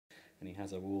and he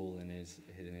has a wall in his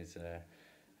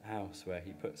house where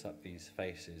he puts up these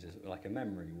faces, as like a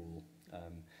memory wall,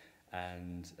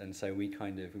 and so we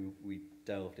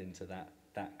delved into that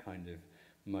kind of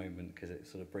moment, because it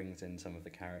sort of brings in some of the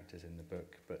characters in the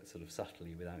book, but sort of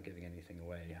subtly without giving anything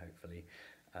away, hopefully.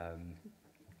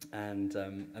 And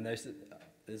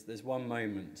there's one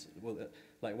moment, well,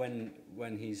 like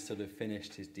when he's sort of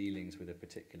finished his dealings with a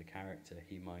particular character,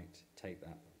 he might take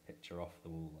that picture off the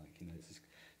wall, like, you know, it's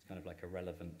kind of like a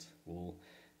relevant wall.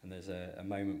 And there's a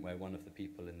moment where one of the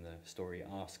people in the story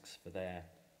asks for their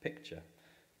picture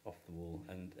off the wall,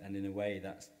 and in a way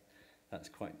that's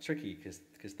quite tricky, because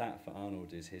that for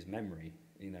Arnold is his memory,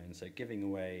 you know, and so giving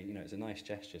away, you know, it's a nice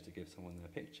gesture to give someone their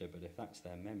picture, but if that's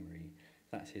their memory,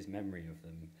 if that's his memory of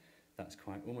them, that's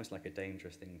quite almost like a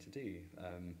dangerous thing to do.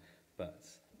 But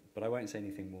I won't say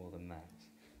anything more than that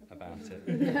about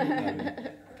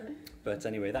it. But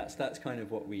anyway, that's kind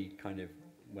of what we kind of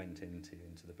went into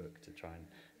the book, to try and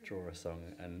draw a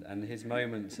song, and his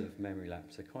moments of memory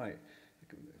lapse are quite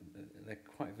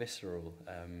visceral.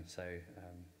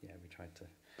 Yeah, we tried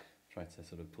to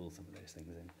sort of pull some of those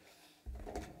things in.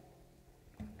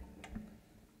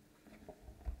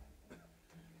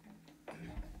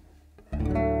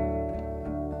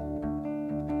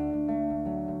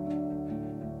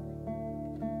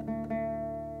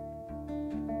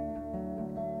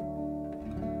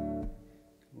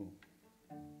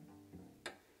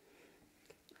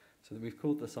 So we've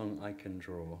called the song "I Can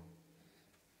Draw."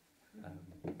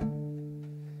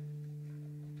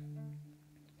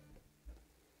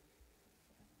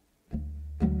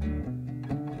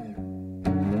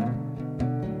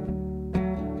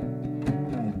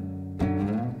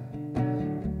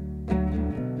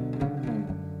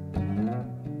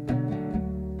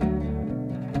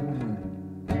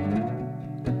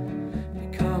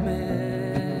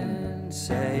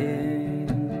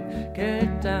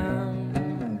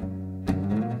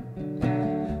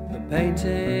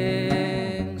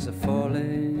 Paintings are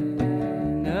falling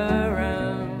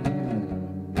around,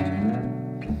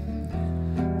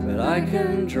 but I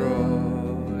can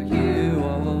draw you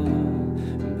all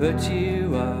and put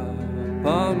you up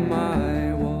on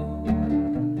my wall.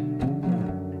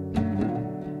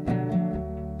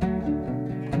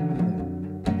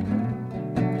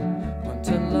 Want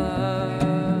to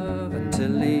love and to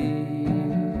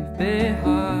leave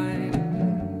behind.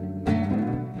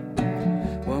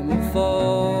 One will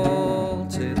fall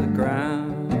to the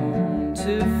ground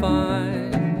to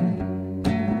find.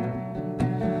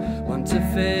 One to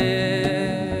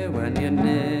fear when you're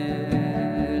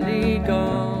nearly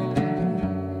gone.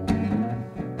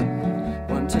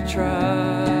 One to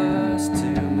trust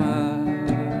too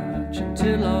much and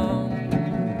too long.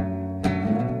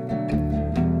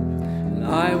 And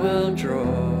I will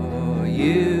draw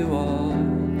you all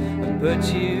and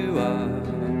put you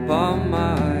up on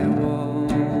my wall.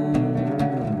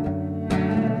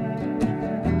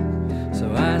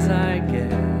 As I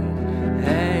get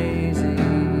hazy,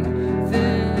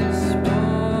 this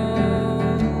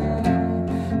wall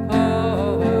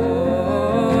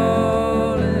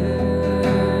falling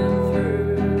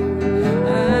through,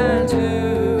 and who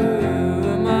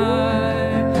am I,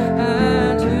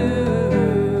 and who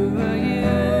are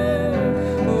you?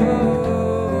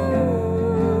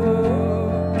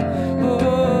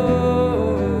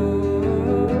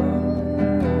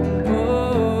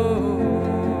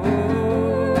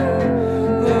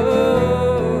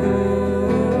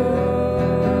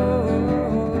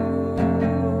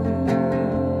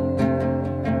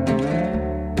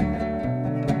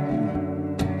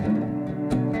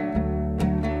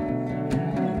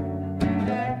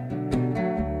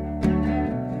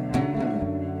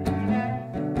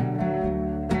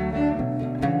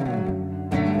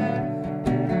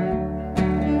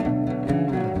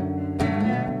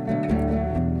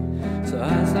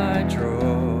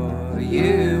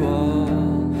 You all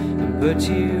and put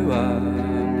you up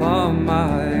on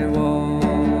my wall.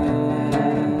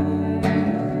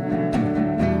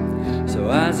 So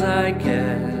as I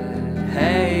get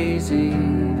hazy,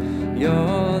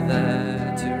 you're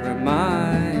there to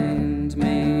remind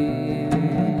me.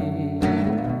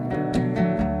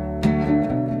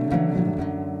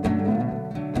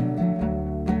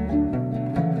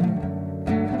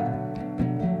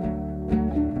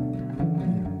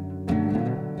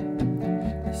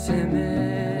 This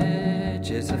image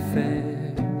is a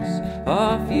fix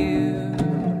of you.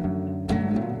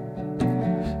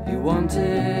 You want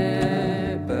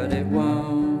it, but it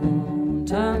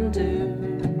won't undo.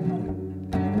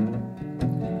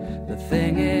 The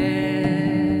thing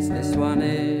is, this one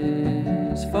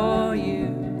is for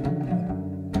you.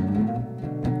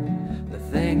 The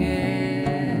thing is,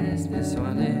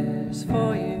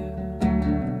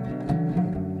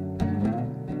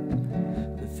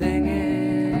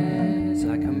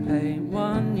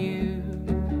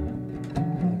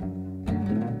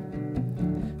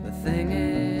 thing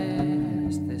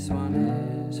is, this one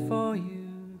is for you.